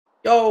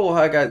Yo,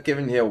 hi guys,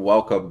 Kevin here.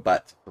 Welcome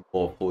back to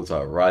more Forza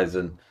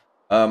Ryzen.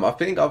 I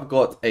think I've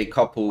got a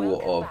couple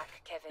Welcome of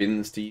back, Kevin.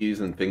 spins to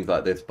use and things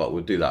like this, but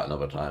we'll do that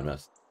another time.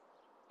 That's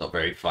not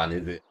very fun,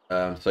 is it?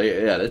 So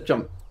yeah, let's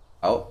jump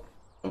out.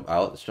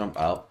 Let's jump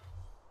out.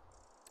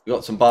 We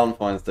got some barn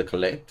finds to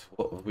collect.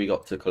 What have we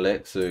got to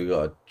collect? So we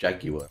got a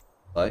Jaguar,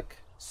 like.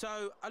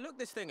 So I looked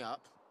this thing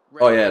up,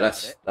 read Oh all yeah, about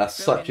that's it.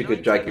 that's Built such in a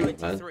good Jaguar, man.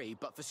 1993,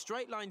 but for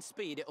straight line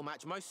speed, it'll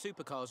match most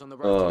supercars on the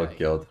road Oh today.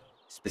 god,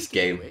 this Speaking of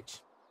game. which,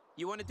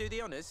 you want to do the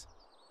honors?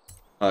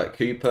 Alright,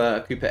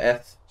 Cooper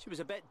S. She was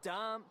a bit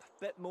damp,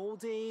 bit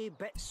mouldy,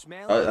 bit Oh,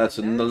 smelly, that's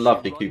but a now she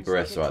lovely runs Cooper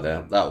like S a right there.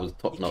 dream. That was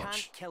top You notch.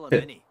 can't kill a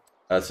Mini.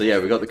 So yeah,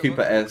 we got the Especially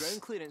Cooper with the S,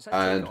 ground clearance I take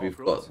and it we've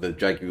off-road. got the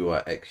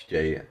Jaguar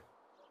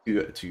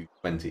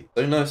XJ220.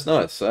 So nice.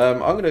 I'm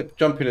gonna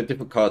jump in a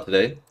different car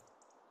today.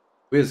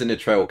 We was in a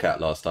Trail Cat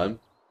last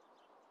time.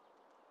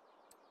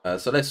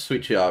 So let's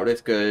switch it out.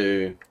 Let's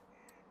go.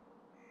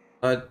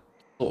 I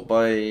sort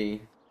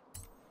by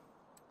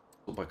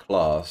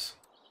class.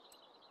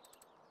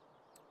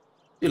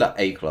 Do like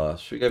A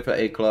class. Should we go for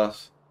A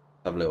class?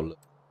 Have a little look.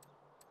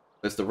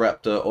 There's the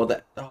Raptor or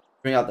the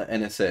bring out the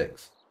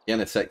NSX. The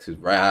NSX is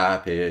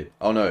rapid.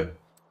 Oh no,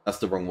 that's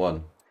the wrong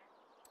one.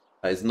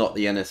 That is not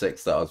the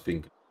NSX that I was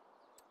thinking.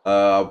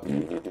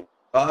 I'm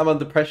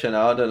under pressure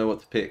now. I don't know what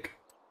to pick.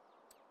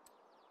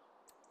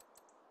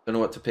 Don't know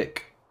what to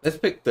pick. Let's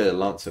pick the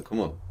Lancer.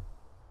 Come on,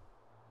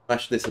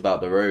 smash this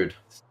about the road.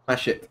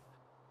 Smash it.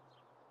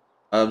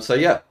 So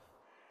yeah,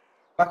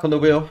 back on the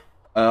wheel.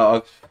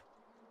 I've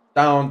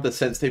down the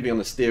sensitivity on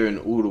the steering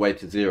all the way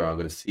to 0. I'm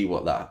going to see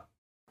what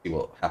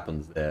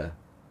happens there.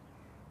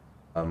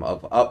 I've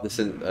upped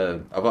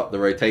I've upped the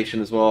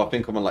rotation as well. I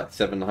think I'm on like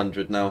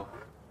 700 now.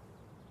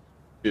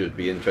 Should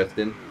be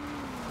interesting.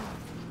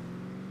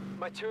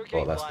 My tour Oh,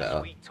 guide that's last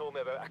better. week told me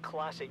about a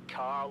classic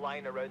car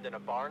lying around in a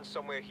barn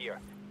somewhere here.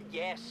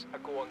 Yes, I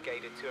go on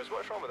guided tours.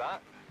 What's wrong with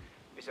that?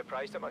 Be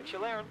surprised how much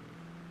you learn.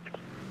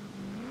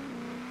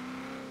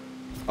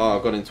 Oh,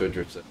 I got into a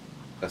drift set.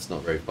 That's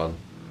not very fun.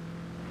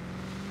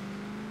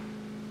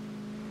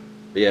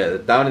 But yeah,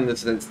 down in the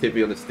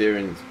sensitivity on the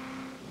steering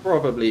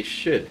probably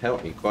should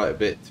help me quite a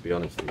bit, to be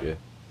honest with you.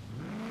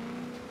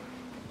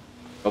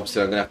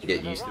 Obviously, I'm going to have to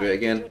get used to it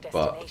again,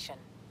 but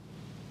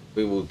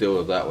we will deal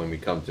with that when we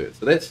come to it.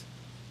 So let's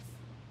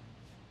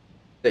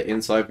the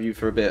inside view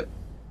for a bit.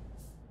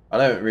 I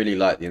don't really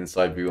like the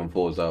inside view on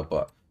Forza,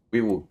 but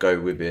we will go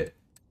with it.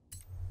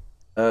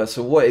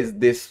 So what is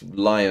this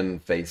lion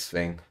face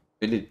thing?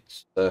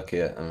 Village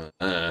circuit.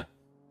 We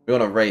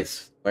want a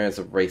race. Where is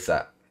the race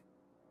at?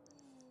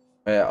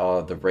 Where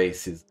are the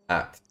races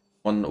at?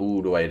 One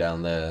all the way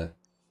down there.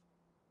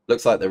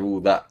 Looks like they're all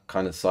that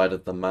kind of side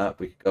of the map.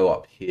 We could go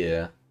up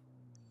here.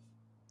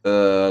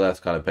 That's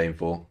kind of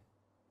painful.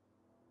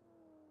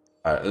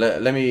 Alright,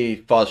 let me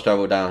fast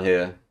travel down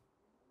here.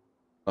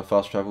 Can I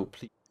fast travel,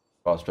 please?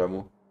 Fast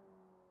travel.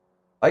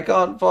 I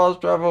can't fast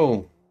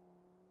travel.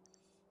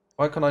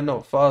 Why can I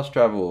not fast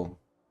travel?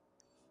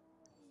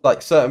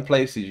 Like certain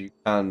places you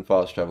can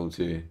fast travel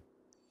to.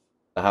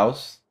 The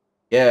house?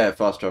 Yeah,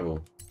 fast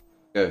travel.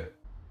 Go.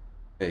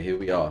 Okay, here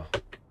we are.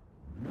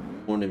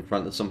 One in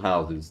front of some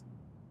houses.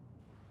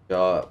 We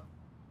are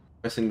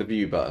pressing the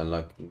view button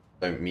like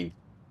don't mean.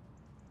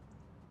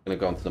 I'm gonna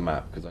go onto the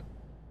map because I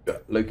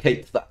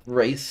locate that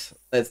race.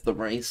 There's the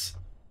race.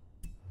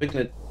 We're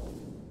gonna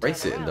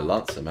race it in the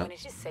Lancer, man. When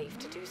it is safe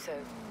to do so.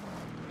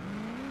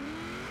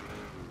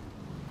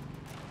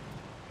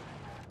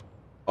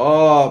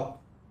 Oh,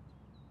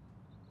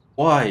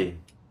 why?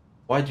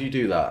 Why'd you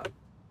do that?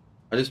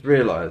 I just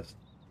realised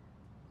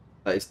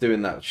that it's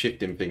doing that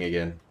shifting thing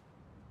again.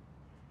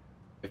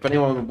 If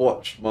anyone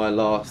watched my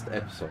last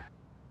episode,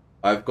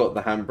 I've got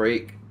the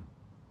handbrake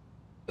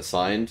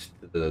assigned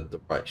to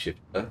the right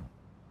shifter.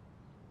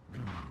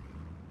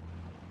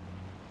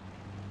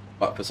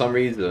 But for some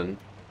reason,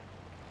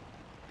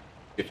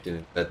 shifting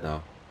instead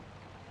now.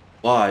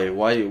 Why?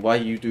 Why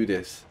you do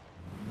this?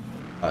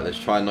 Alright, let's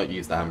try and not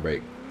use the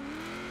handbrake.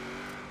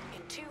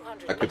 In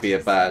 200 That could be a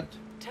meters, bad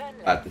turn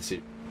left.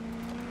 decision.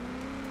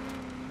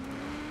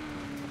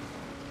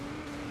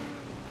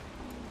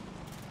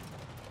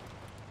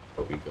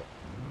 What we got?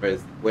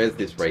 Where's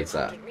this race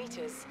at? 200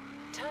 meters,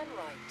 turn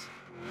right.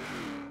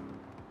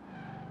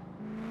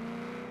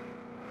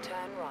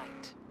 Turn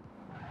right.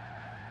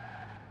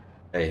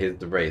 Hey, here's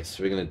the race.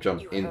 We're gonna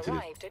jump You have into this.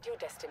 arrived at your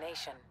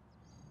destination.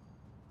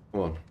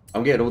 Come on.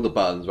 I'm getting all the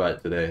buttons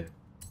right today.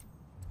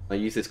 I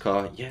use this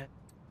car. Yeah.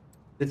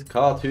 This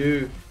car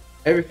too.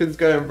 Everything's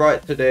going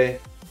right today.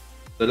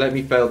 So let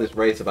me fail this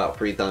race about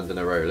 3 times in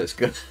a row. Let's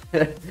go.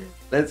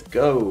 Let's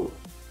go.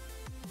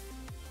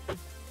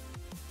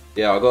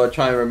 Yeah, I gotta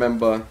try and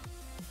remember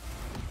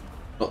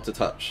not to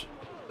touch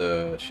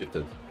the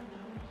shifters.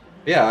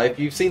 Yeah, if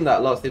you've seen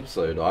that last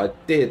episode, I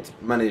did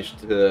manage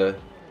to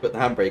put the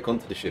handbrake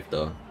onto the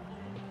shifter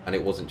and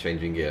it wasn't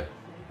changing gear.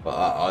 But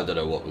I don't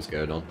know what was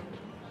going on.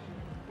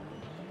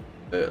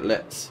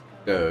 Let's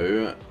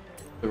go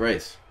the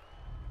race.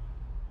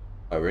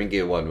 Alright, we're in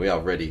gear 1. We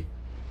are ready.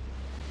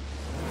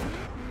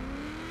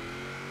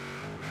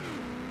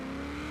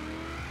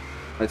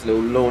 Nice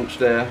little launch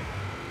there.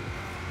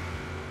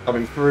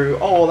 Coming through.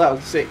 Oh, that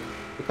was sick.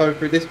 We're coming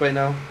through this way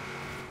now.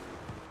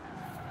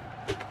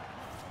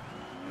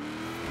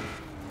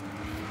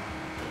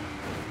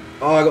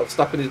 Oh, I got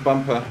stuck in his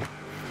bumper.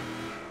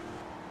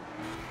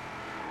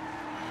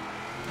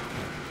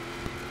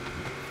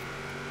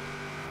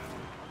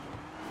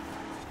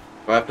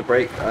 Do I have to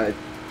brake? I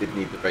did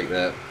need to brake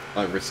there.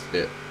 I risked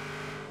it.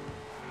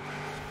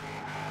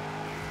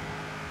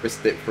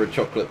 Risked it for a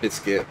chocolate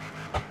biscuit.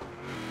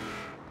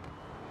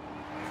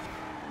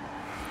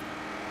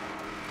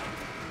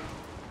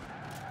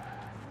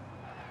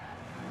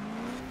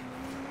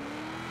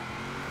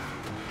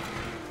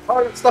 Oh,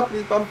 I got stuck in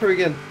his bumper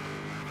again.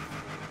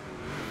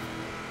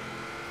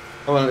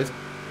 Come on, let's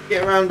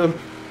get around him.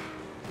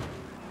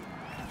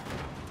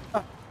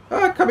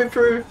 Ah, coming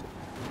through.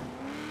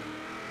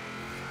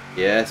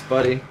 Yes,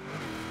 buddy.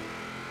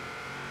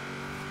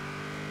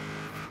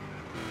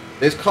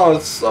 This car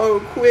is so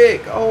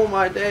quick. Oh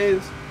my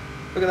days.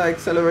 Look at that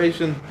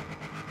acceleration.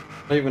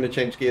 Not even going to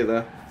change gear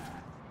there.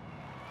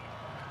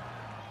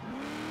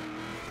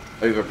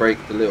 Over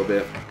braked a little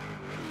bit.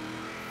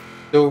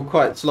 Still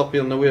quite sloppy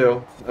on the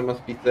wheel, that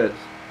must be said.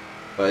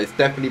 But it's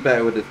definitely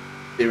better with the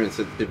steering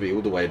sensitivity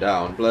all the way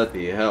down.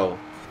 Bloody hell.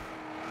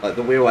 Like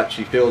the wheel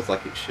actually feels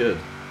like it should.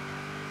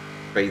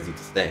 Crazy to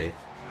say.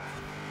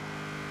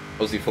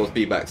 Obviously force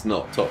feedback's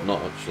not top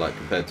notch like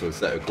compared to a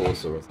Assetto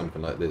Corsa or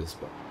something like this,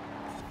 but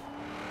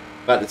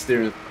the fact that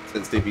steering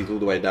sensitivity is all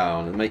the way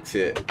down, it makes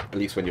it, at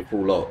least when you're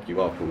full lock,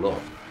 you are full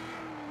lock.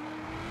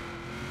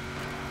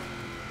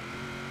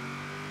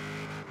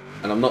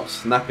 And I'm not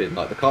snapping,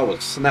 like the car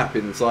was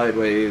snapping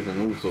sideways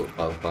and all sorts of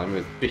other time. It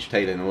was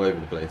fishtailing all over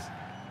the place.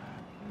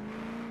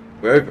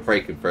 We're over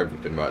braking for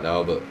everything right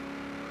now, but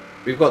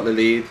we've got the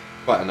lead,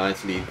 quite a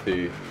nice lead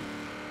too.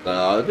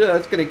 So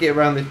just gonna get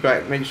around this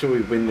track, make sure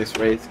we win this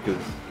race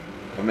because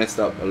I messed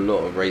up a lot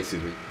of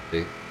races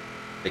recently.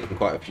 Taking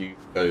quite a few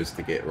goes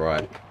to get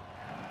right.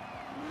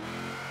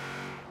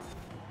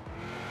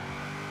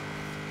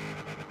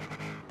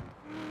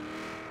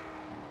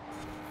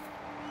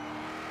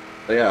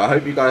 So yeah, I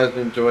hope you guys are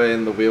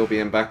enjoying the wheel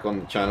being back on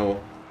the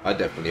channel. I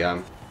definitely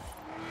am.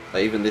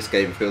 Like, even this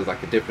game feels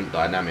like a different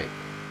dynamic.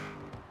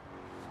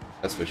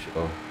 That's for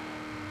sure.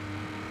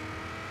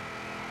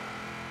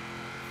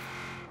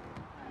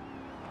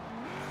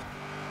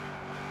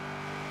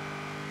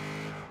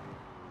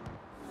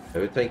 So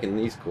we're taking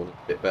these corners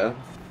a bit better.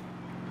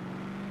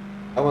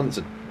 That one's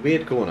a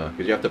weird corner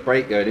because you have to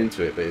brake going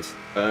into it, but it's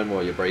turn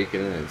while you're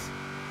braking and it's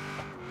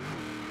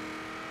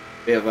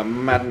a bit of a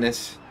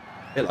madness.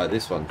 A bit like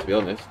this one, to be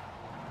honest.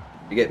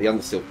 You get the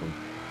understeer from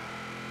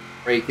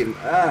braking.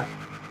 Ah!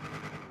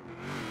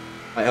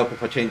 Might help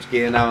if I change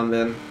gear now and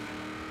then.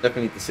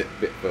 Definitely need to sit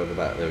a bit further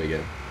back. There we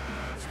go.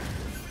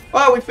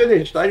 Oh, we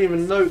finished! I didn't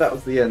even know that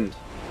was the end.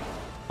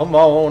 Come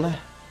on.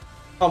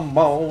 Come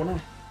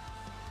on.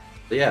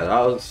 So yeah, that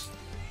was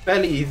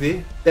fairly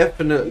easy.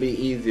 Definitely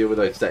easier with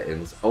those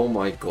settings. Oh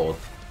my god.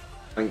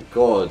 Thank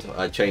god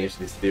I changed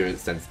the steering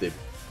sensitivity.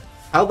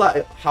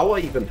 How I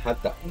even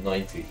had that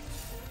 90?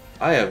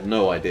 I have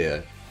no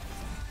idea.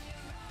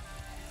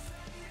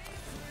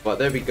 But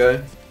there we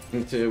go.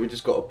 We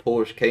just got a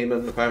Porsche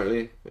Cayman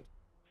apparently.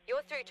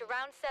 You're through to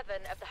round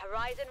 7 of the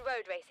Horizon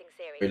Road Racing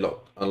Series. We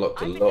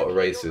unlocked a I've been lot looking of at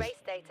races. your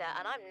race data,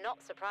 and I'm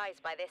not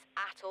surprised by this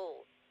at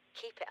all.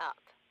 Keep it up.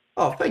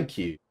 Oh, thank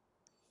you.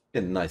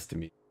 You're nice to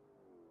me.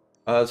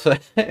 So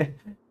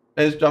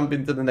let's jump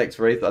into the next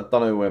race. I don't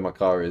know where my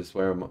car is.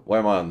 Where am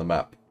I on the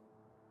map?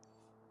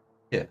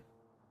 Yeah.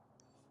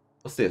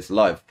 What's this?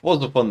 Live.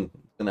 What's the fun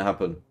gonna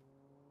happen?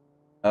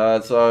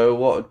 So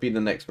what would be the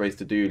next race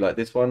to do? Like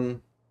this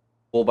one,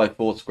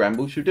 4x4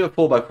 scramble. Should we do a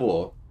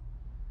 4x4?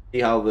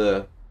 See how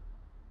the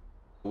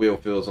wheel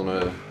feels on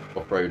a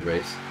off-road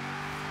race.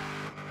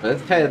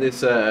 Let's tear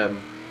this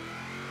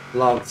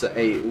Lancer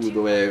 8 all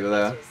the way over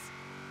there.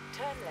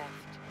 Turn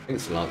left. I think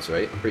it's a Lancer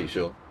 8. I'm pretty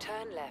sure.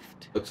 Turn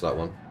left. Looks like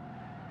one.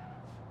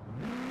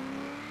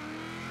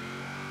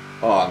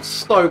 Oh, I'm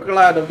so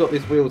glad I've got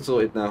this wheel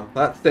sorted now.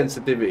 That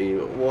sensitivity,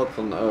 what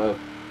on earth?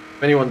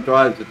 If anyone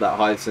drives with that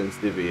high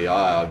sensitivity,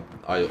 I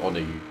honour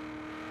you.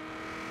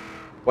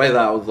 The way that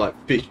I was like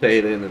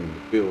fishtailing and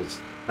the wheels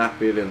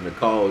snapping and the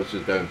car was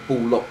just going full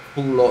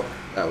lock,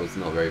 that was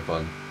not very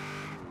fun.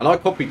 And I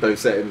copied those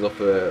settings off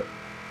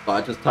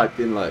I just typed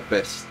in like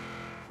best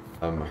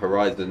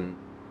Horizon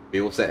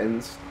wheel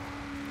settings.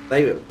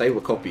 They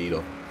were copied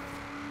off.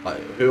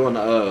 Like, who on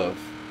earth?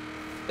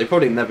 They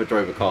probably never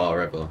drove a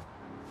car ever.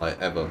 Like,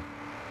 ever.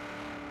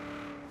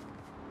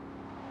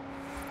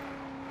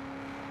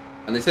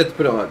 And they said to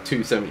put it on like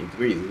 270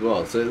 degrees as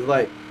well. So it's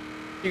like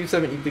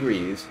 270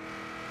 degrees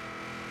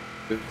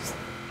with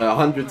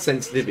 100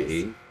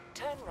 sensitivity.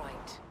 Turn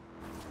right.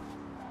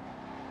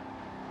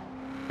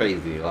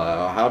 Crazy.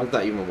 Like, how does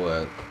that even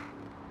work?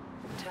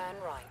 Turn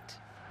right.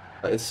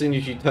 Like, as soon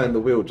as you turn the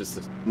wheel just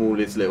the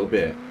smallest little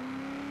bit.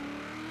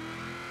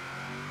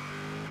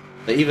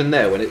 But even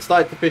there, when it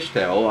started to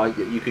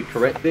fishtail, you could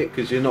correct it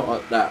because you're not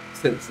at that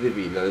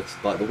sensitivity. You know, it's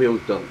like the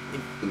wheels done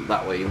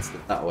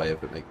instant that way,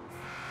 if it makes.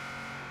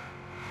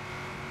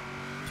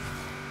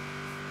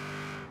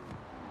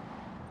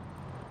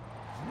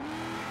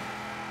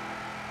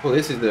 Oh,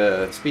 this is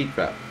the speed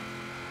trap.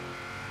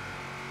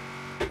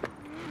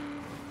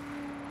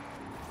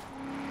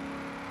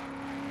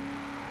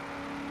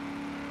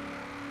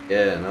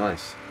 Yeah,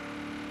 nice.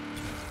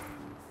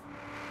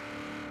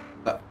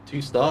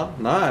 2-star?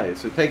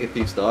 Nice. We'll take a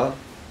 2-star.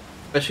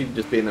 Especially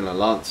just being in a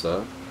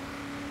Lancer.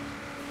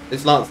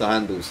 This Lancer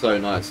handles so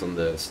nice on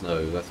the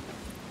snow.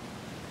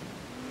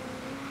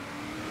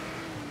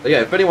 So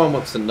yeah, if anyone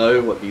wants to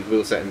know what these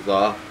wheel settings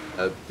are,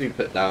 do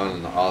put down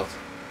and ask.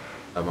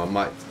 I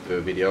might do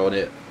a video on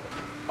it.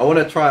 I want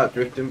to try out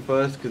drifting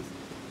first, because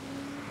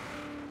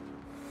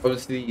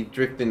obviously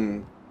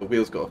drifting, the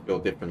wheels got to feel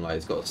different. Like,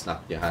 it's got to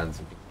snap your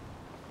hands.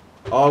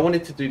 Oh, I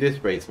wanted to do this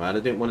race, man. I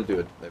didn't want to do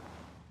it.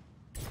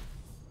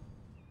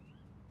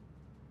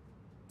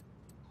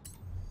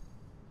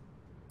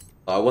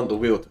 I want the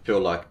wheel to feel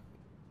like,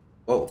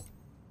 whoa,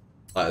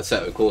 like a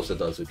Assetto Corsa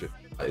does with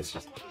drifting. Like, it's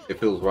just, it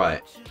feels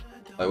right.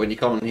 Like when you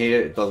come on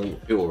here, it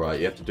doesn't feel right.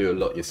 You have to do a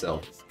lot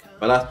yourself.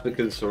 But that's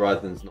because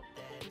Horizon's not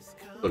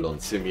full on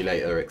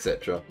simulator,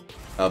 etc.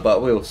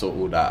 But we'll sort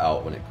all that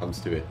out when it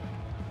comes to it.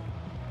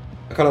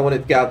 I kind of wanted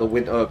to get out the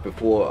winter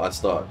before I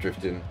start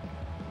drifting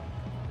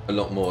a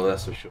lot more,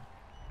 that's for sure.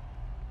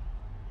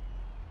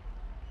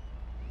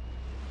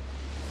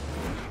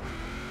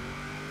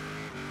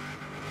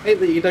 I hate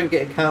that you don't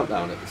get a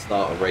countdown at the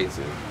start of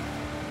racing.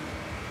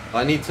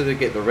 I need to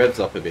get the revs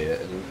up a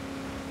bit and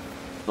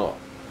not.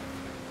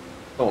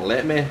 Don't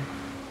let me.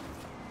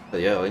 But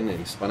yeah, I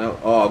nearly spun out.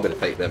 Oh, I'm gonna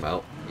take them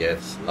out.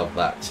 Yes, love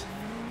that.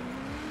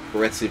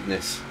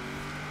 Aggressiveness.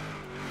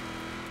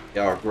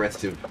 They are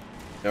aggressive.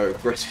 They are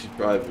aggressive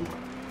drivers.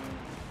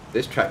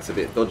 This track's a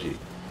bit dodgy.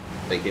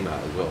 Take him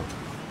out as well.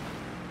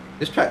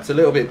 This track's a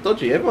little bit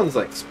dodgy. Everyone's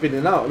like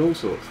spinning out and all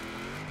sorts.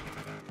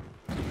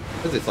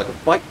 What is this, like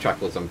a bike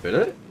track or something,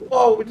 isn't it?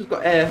 Whoa, we just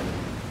got air.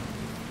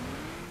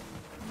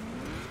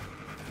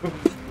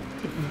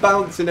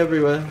 Bouncing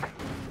everywhere.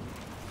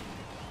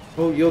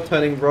 Oh, you're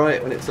turning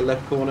right when it's a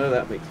left corner.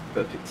 That makes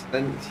perfect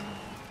sense.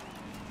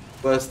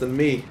 Worse than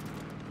me.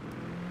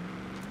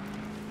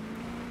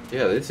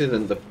 Yeah, this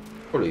isn't the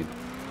probably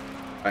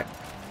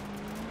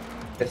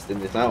testing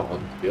this out on,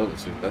 to be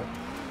honest with you.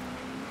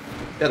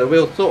 Yeah, the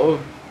wheel sort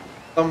of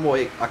done what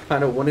I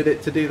kind of wanted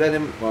it to do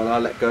then when I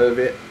let go of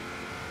it.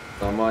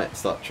 So I might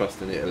start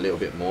trusting it a little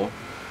bit more.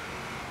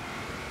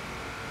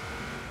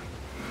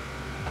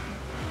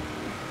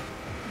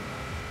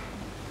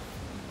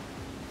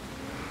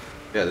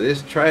 Yeah,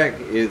 this track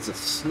is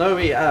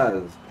snowy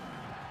as.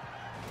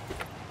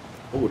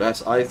 Oh,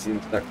 that's icy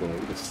into that corner.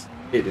 We just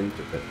hit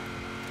into it.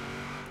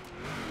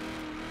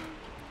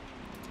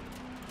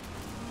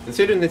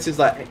 Considering this is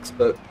like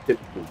expert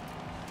typical,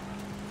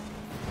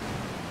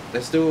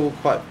 they're still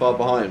quite far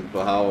behind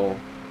for how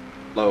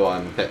low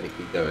I'm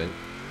technically going.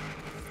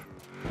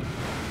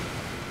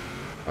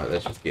 Alright,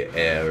 let's just get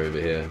air over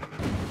here.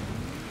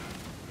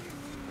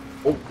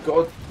 Oh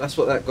god, that's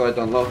what that guy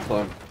done last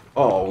time.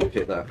 Oh, we'll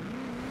hit that.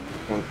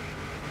 Come on.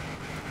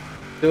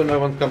 Still no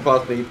one's come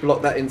past me.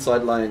 Block that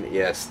inside line.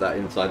 Yes, that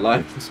inside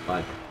line was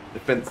fine.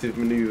 Defensive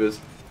manoeuvres.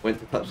 Went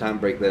to touch the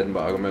handbrake then,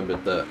 but I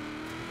remembered that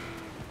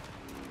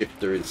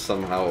shifter is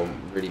somehow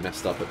really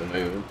messed up at the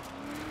moment.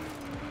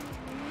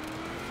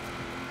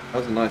 That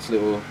was a nice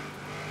little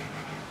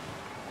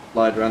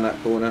slide around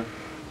that corner.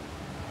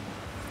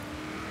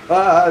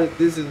 Ah,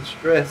 this is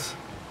stress.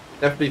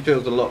 Definitely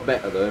feels a lot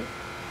better though.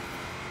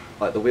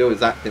 Like the wheel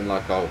is acting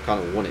like I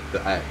kind of want it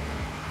to act.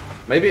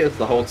 Maybe it's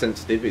the whole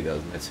sensitivity that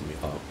was messing me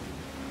up.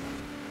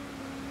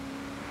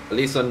 At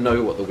least I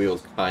know what the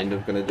wheel's kind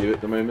of going to do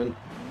at the moment.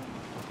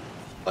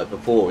 Like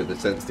before, with the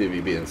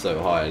sensitivity being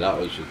so high, that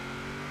was just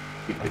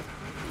stupid.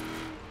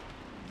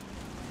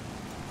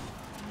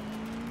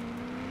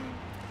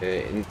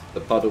 Okay, into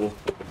the puddle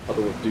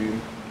of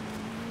doom.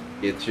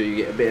 Get sure you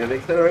get a bit of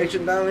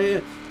acceleration down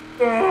here.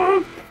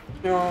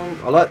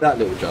 I like that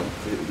little jump.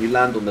 You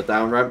land on the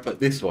down ramp, but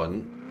this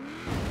one,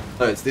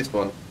 no, it's this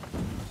one.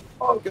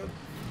 Oh god,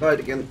 died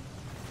again.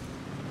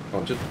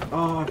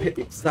 Oh, I've hit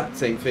the exact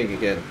same thing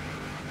again.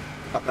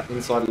 Cut that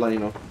inside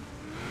lane off.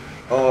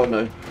 Oh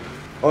no.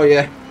 Oh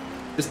yeah.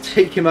 Just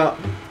take him out.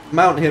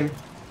 Mount him.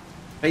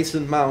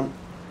 Mason Mount.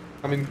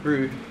 Coming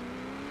through.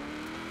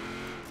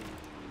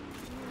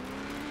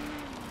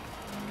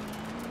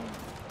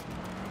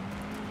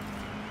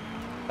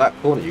 That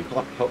corner, you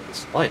can't help but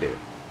slide it.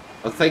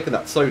 I was taking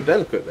that so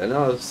delicate then,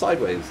 I was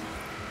sideways.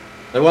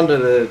 No wonder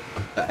the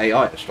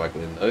AI is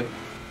struggling though.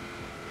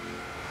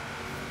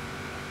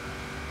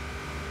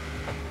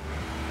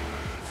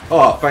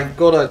 Oh, thank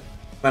God I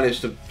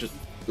managed to just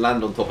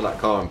land on top of that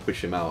car and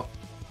push him out.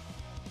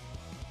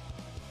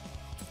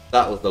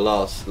 That was the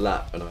last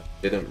lap and I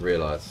didn't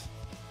realise.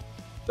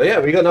 So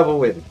yeah, we got another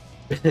win.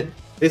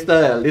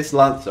 This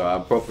Lancer,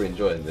 I'm properly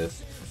enjoying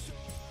this.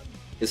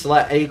 It's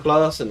like A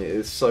class and it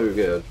is so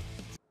good.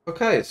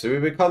 Okay, so we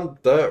become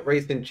Dirt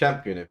Racing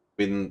Champion if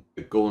we win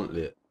the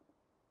Gauntlet.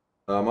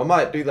 I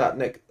might do that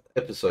next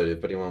episode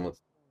if anyone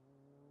wants.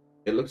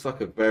 It looks like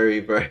a very,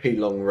 very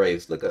long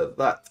race. Look at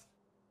that.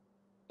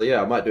 So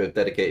yeah, I might do a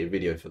dedicated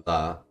video for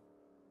that.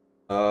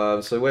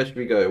 So where should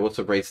we go? What's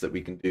a race that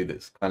we can do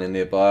that's kind of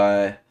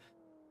nearby?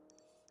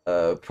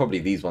 Probably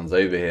these ones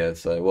over here.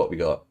 So what we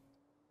got?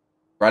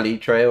 Rally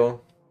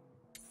trail.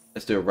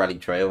 Let's do a rally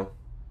trail.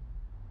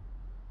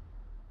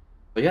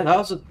 But yeah, that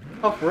was a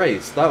tough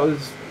race. That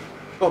was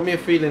got me a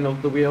feeling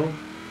of the wheel.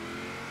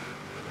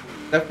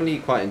 Definitely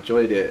quite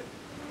enjoyed it,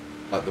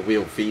 like the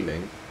wheel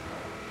feeling.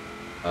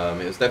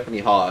 It was definitely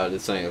hard.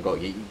 It's something I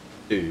got used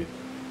to,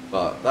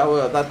 but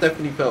that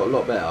definitely felt a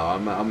lot better.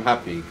 I'm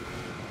happy.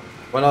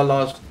 When I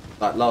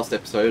last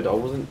episode, I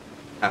wasn't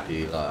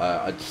happy. Like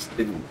I just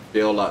didn't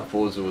feel like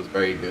Forza was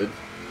very good.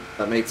 If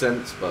that made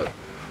sense, but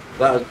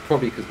that was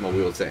probably because my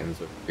wheel settings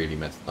were really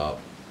messed up.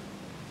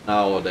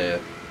 Now they're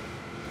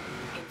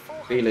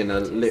feeling a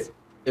little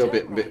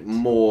bit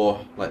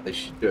more like they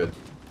should.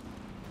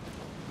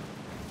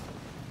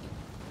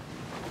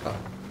 Oh.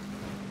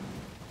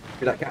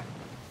 See that cat?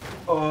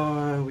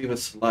 Oh, we were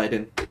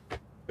sliding.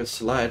 We're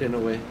sliding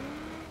away.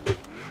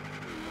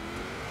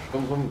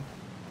 Come.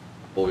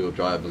 Four-wheel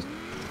drive was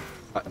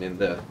cutting in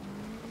there.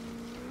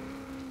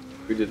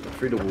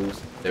 Through the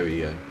walls. There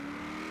we go.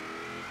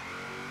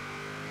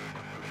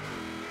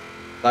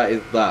 That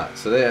is that.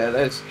 So there,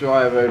 let's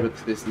drive over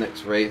to this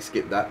next race,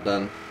 get that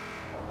done.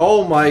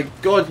 Oh my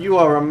god, you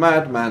are a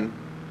madman.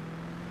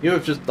 You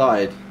have just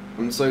died.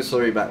 I'm so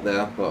sorry back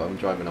there, but I'm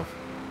driving off.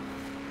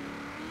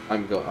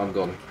 I'm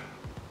gone.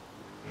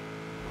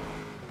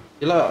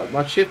 You know,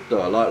 my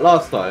shifter, like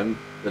last time,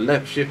 the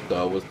left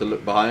shifter was to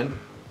look behind.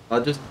 I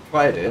just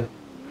tried it.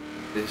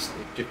 It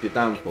shifted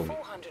down for me.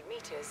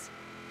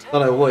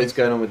 Don't know what is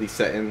going on with these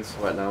settings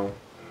right now.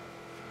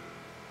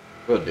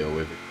 We'll deal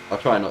with it. I'll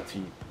try not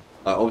to.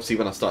 Obviously,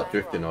 when I start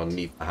drifting, I'll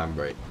need a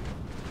handbrake.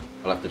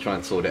 I'll have to try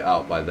and sort it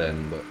out by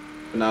then, but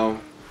for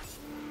now,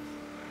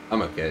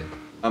 I'm okay.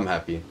 I'm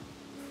happy.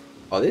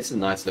 Oh, this is a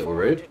nice little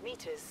road.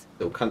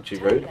 Little country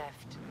road.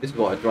 This is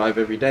what I drive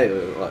every day,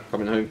 like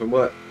coming home from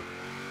work.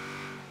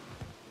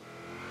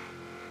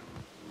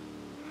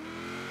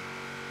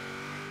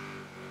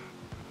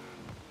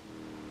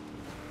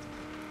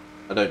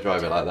 I don't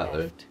drive it like that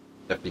though.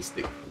 Definitely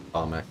stick to the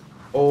tarmac.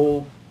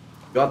 Oh,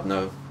 God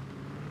no.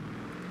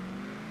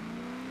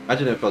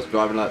 Imagine if I was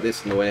driving like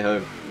this on the way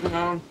home.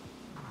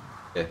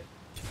 Yeah.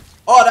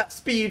 Oh, that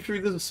speed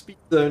through the speed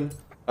zone.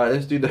 Alright,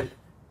 let's do the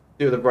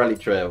rally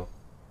trail.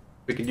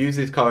 If we could use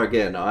this car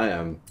again, I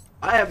am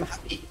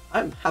happy.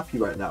 I'm happy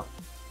right now.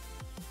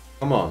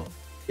 Come on.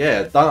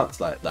 Yeah, dance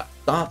like that.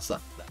 Dance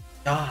like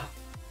that.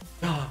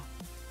 Yeah.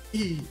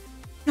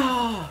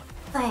 Yeah.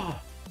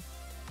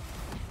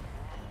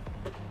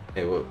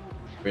 Okay, well,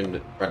 we're in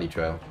the rally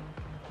trail.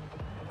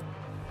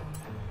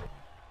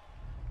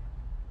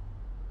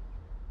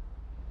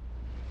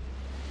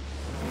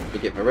 We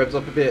get my revs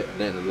up a bit and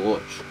then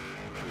launch.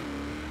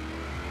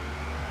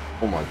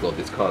 Oh my god,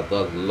 this car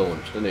does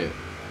launch, doesn't it?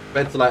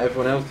 Compared to like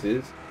everyone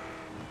else's.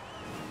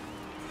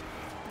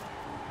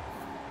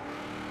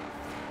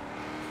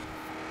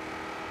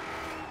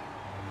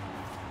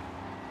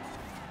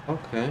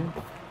 Okay.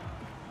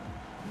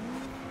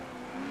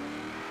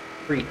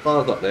 3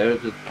 cars up there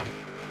just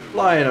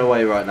flying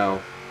away right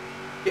now.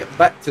 Get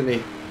back to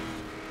me.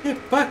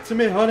 Get back to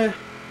me, honey.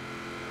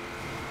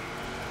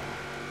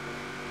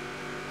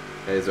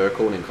 Okay, is there a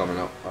corner coming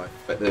up? I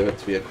expect there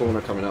to be a corner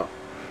coming up.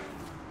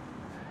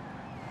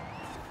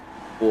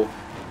 Fourth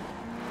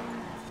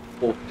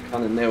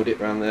kind of nailed it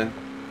around there.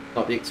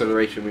 Not the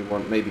acceleration we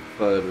want, maybe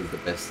third was the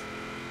best.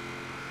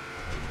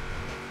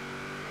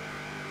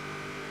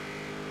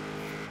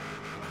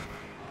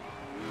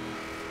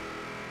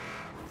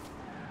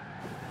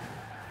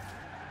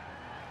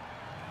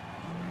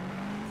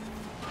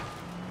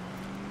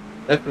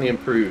 Definitely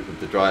improved with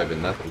the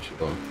driving, that's for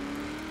sure.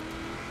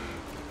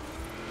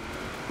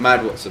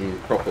 Mad what some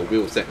proper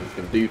wheel settings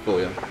can do for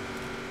you.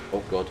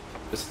 Oh god,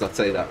 just as I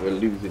say that, we're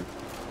losing.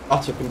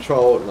 Utter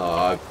control. No,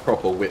 I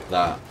proper whipped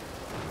that.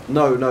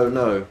 No.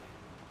 We're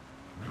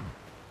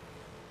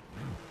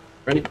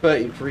only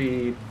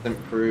 33%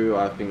 through.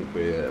 I think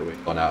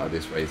we've gone out of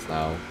this race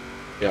now.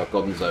 Yeah,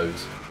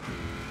 gonzos.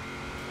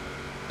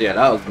 Yeah,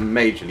 that was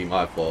majorly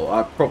my fault.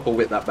 I proper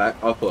whipped that back.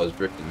 I thought I was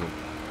drifting.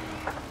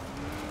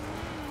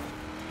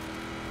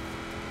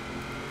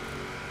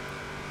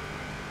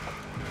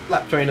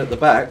 Lap train at the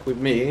back with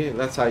me.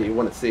 That's how you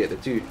want to see it. The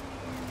two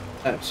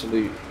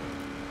absolute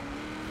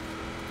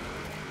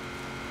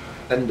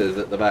fenders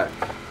at the back.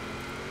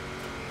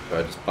 So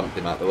I just bumped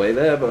him out the way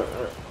there, but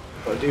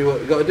gotta do what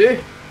we gotta do.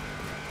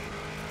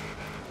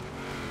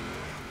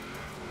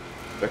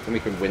 Reckon we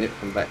can win it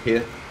from back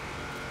here?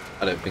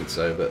 I don't think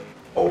so, but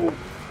oh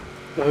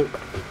no!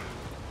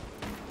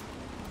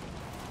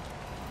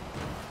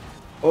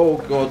 Oh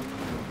god!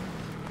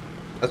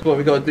 That's what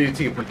we gotta do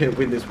to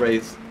win this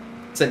race.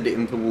 Send it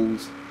into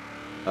walls.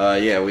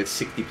 Yeah, with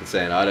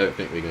 60%, I don't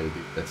think we're gonna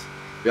do this.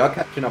 We are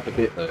catching up a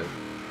bit though.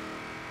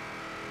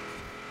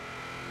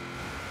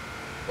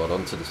 Got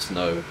onto the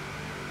snow.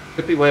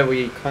 Could be where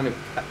we kind of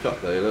catch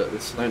up though. Look,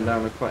 it's slowing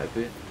down quite a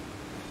bit.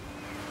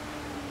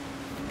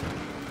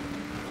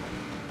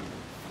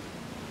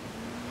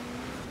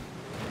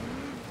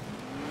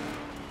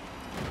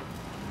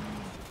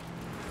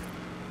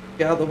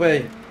 Get out of the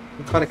way.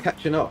 I'm kind of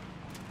catching up.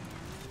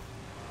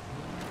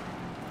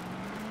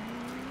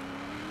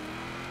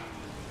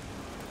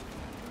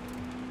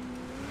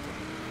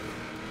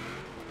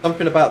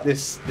 Something about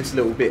this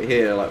little bit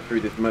here, like through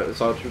this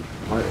motorcycle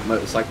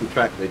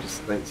track, they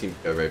just don't seem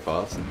to go very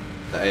fast.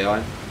 The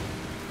AI.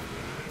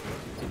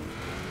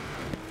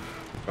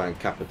 Try and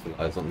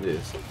capitalize on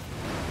this.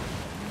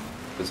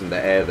 Goes in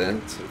the air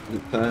then, so we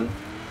can turn.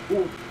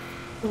 Ooh.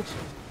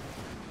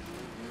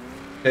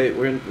 Okay,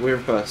 we're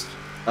in first.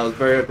 That was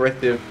very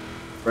aggressive,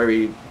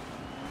 very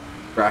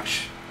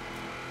rash.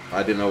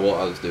 I didn't know what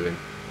I was doing,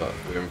 but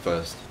we're in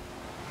first.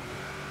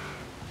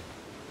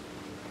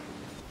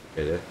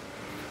 Okay, there.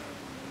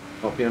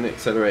 Not be on the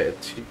accelerator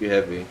too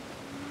heavy.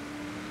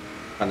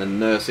 Kind of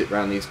nurse it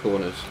round these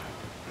corners.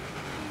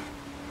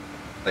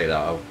 Say that,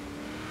 I'll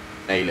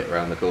nail it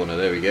round the corner.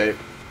 There we go.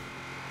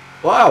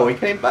 Wow, we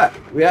came back.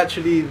 We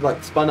actually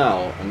like spun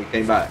out and we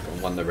came back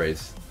and won the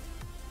race.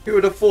 Who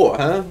would have thought,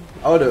 huh?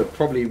 I would have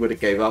probably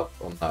gave up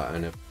on that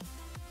in a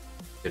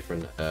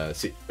different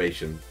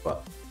situation,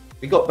 but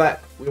we got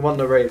back. We won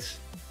the race.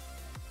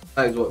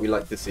 That is what we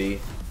like to see.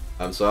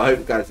 So I hope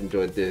you guys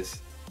enjoyed this.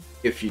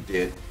 If you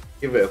did,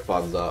 give it a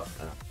thumbs up. See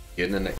you in the next